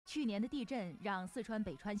去年的地震让四川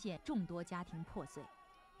北川县众多家庭破碎。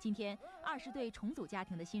今天，20对重组家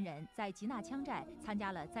庭的新人在吉纳羌寨参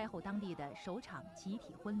加了灾后当地的首场集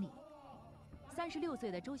体婚礼。36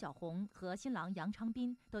岁的周小红和新郎杨昌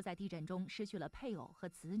斌都在地震中失去了配偶和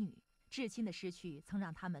子女，至亲的失去曾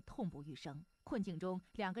让他们痛不欲生。困境中，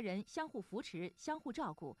两个人相互扶持、相互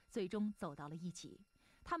照顾，最终走到了一起。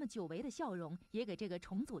他们久违的笑容也给这个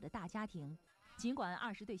重组的大家庭，尽管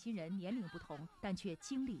20对新人年龄不同，但却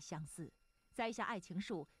经历相似。栽下爱情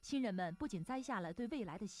树，新人们不仅栽下了对未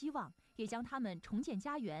来的希望，也将他们重建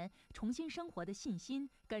家园、重新生活的信心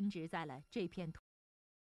根植在了这片土